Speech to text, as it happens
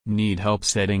Need help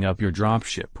setting up your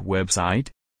dropship website?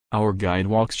 Our guide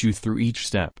walks you through each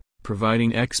step,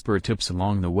 providing expert tips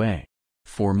along the way.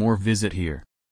 For more, visit here.